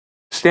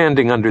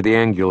Standing under the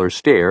angular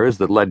stairs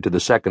that led to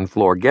the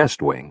second-floor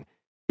guest wing,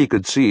 he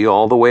could see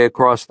all the way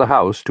across the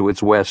house to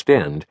its west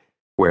end,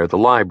 where the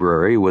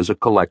library was a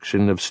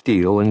collection of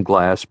steel and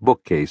glass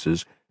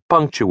bookcases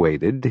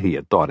punctuated, he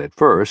had thought at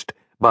first,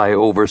 by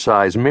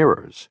oversized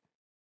mirrors.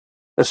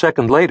 A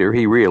second later,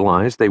 he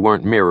realized they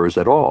weren't mirrors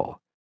at all.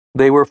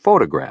 They were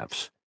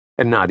photographs,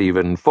 and not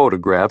even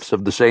photographs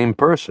of the same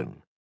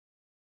person.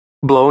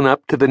 Blown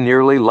up to the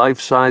nearly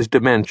life-size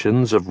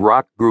dimensions of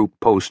rock group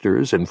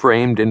posters and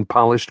framed in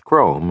polished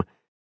chrome,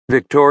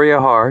 Victoria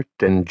Hart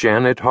and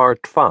Janet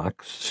Hart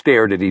Fox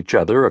stared at each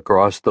other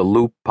across the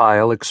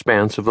loop-pile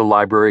expanse of the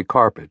library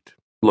carpet,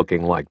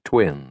 looking like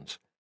twins.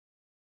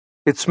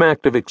 It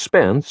smacked of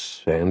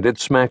expense, and it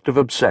smacked of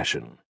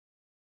obsession.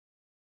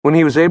 When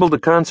he was able to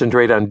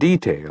concentrate on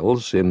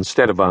details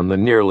instead of on the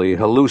nearly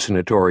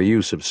hallucinatory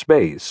use of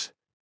space,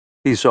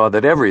 he saw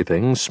that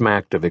everything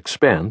smacked of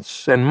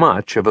expense and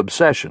much of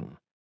obsession.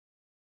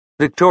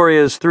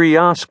 Victoria's 3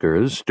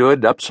 Oscars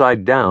stood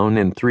upside down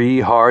in 3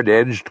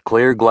 hard-edged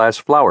clear glass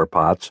flower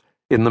pots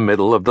in the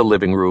middle of the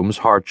living room's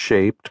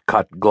heart-shaped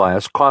cut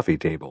glass coffee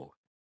table.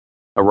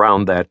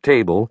 Around that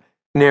table,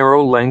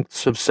 narrow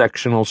lengths of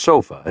sectional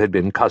sofa had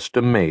been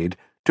custom-made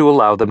to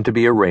allow them to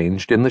be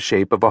arranged in the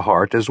shape of a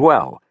heart as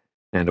well,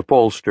 and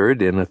upholstered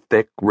in a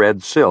thick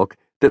red silk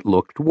that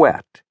looked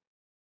wet.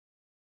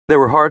 There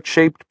were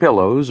heart-shaped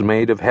pillows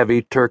made of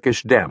heavy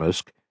Turkish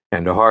damask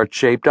and a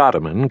heart-shaped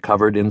ottoman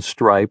covered in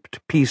striped,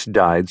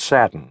 piece-dyed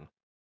satin.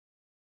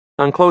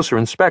 On closer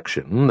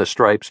inspection, the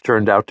stripes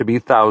turned out to be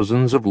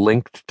thousands of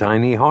linked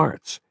tiny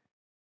hearts.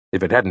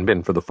 If it hadn't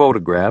been for the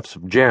photographs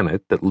of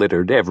Janet that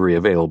littered every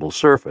available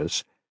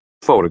surface,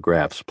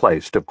 photographs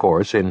placed, of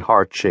course, in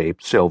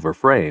heart-shaped silver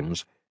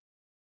frames,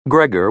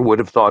 Gregor would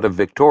have thought of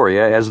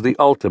Victoria as the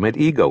ultimate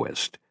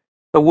egoist,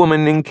 a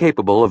woman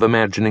incapable of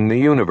imagining the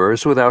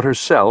universe without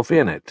herself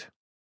in it.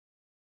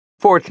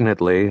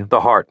 Fortunately,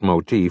 the heart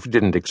motif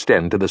didn't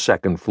extend to the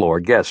second-floor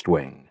guest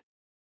wing.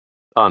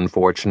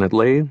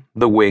 Unfortunately,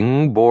 the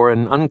wing bore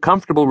an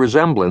uncomfortable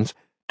resemblance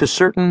to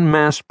certain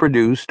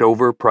mass-produced,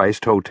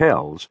 overpriced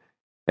hotels,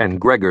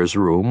 and Gregor's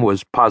room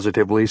was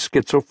positively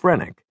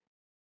schizophrenic.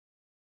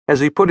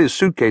 As he put his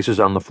suitcases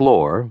on the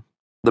floor,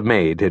 the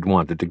maid had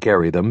wanted to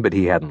carry them, but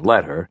he hadn't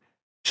let her.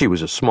 She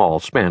was a small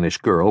Spanish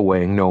girl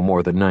weighing no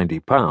more than 90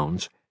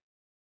 pounds.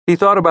 He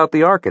thought about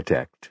the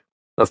architect,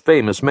 a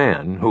famous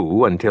man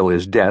who, until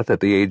his death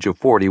at the age of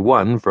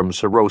 41 from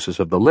cirrhosis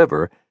of the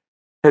liver,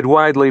 had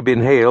widely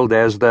been hailed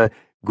as the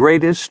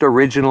greatest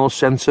original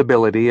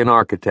sensibility in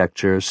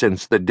architecture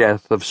since the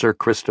death of Sir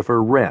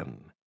Christopher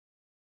Wren.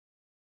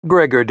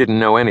 Gregor didn't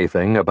know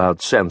anything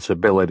about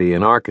sensibility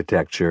in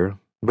architecture,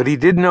 but he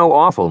did know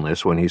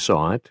awfulness when he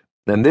saw it,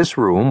 and this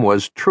room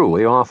was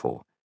truly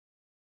awful.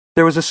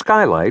 There was a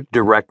skylight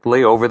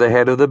directly over the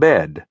head of the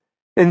bed,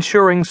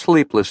 ensuring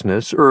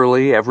sleeplessness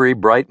early every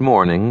bright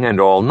morning and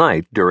all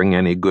night during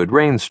any good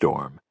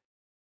rainstorm.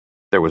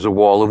 There was a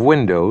wall of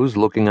windows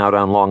looking out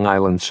on Long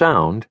Island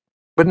Sound,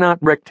 but not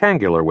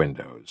rectangular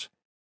windows.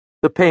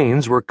 The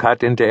panes were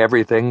cut into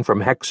everything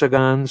from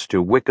hexagons to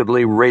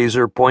wickedly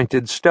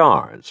razor-pointed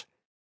stars.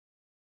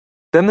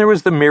 Then there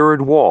was the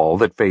mirrored wall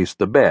that faced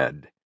the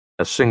bed,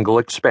 a single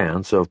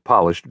expanse of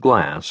polished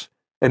glass,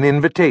 an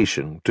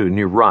invitation to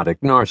neurotic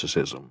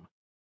narcissism.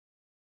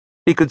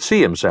 He could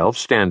see himself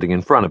standing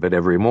in front of it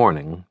every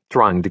morning,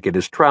 trying to get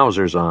his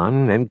trousers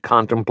on and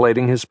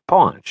contemplating his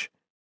paunch.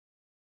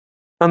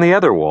 On the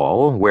other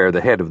wall, where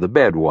the head of the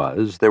bed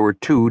was, there were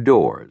 2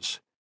 doors.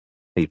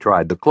 He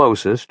tried the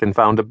closest and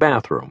found a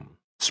bathroom,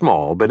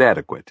 small but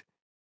adequate.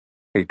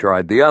 He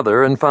tried the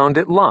other and found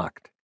it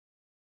locked.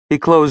 He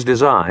closed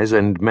his eyes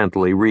and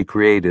mentally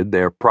recreated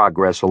their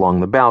progress along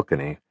the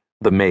balcony,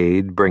 the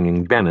maid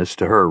bringing Bennis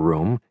to her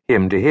room,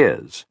 him to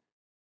his.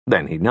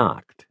 Then he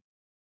knocked.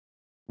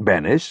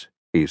 "Bennis?"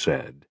 he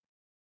said.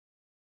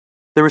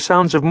 There were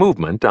sounds of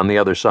movement on the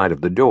other side of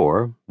the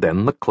door,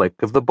 then the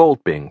click of the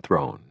bolt being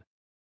thrown.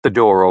 The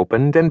door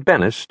opened and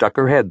Bennis stuck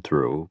her head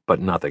through, but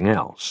nothing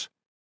else.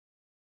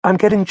 "I'm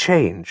getting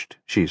changed,"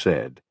 she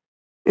said,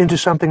 "into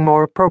something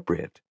more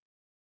appropriate.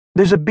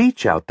 There's a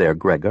beach out there,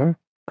 Gregor.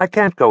 I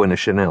can't go in a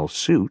Chanel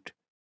suit."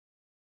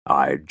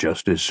 "I'd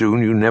just as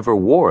soon you never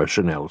wore a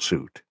Chanel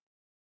suit.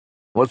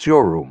 What's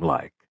your room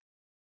like?"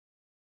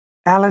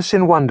 "Alice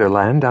in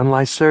Wonderland on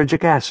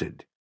lysergic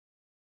acid.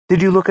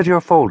 Did you look at your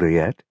folder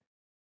yet?"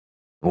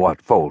 "What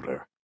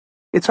folder?"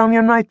 "It's on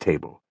your night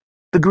table,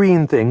 the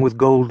green thing with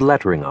gold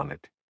lettering on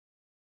it."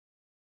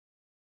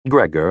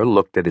 Gregor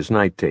looked at his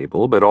night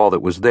table, but all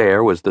that was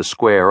there was the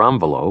square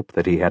envelope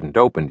that he hadn't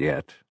opened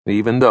yet,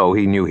 even though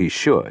he knew he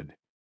should.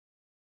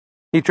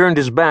 He turned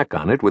his back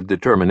on it with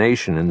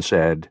determination and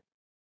said,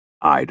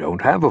 "I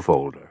don't have a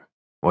folder.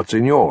 What's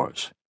in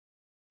yours?"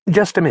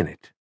 "Just a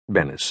minute,"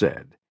 Bennis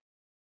said.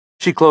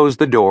 She closed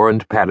the door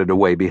and padded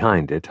away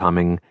behind it,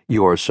 humming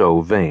 "You're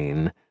So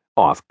Vain,"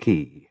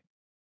 off-key.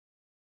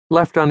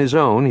 Left on his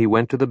own, he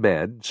went to the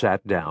bed,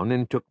 sat down,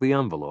 and took the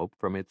envelope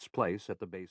from its place at the base.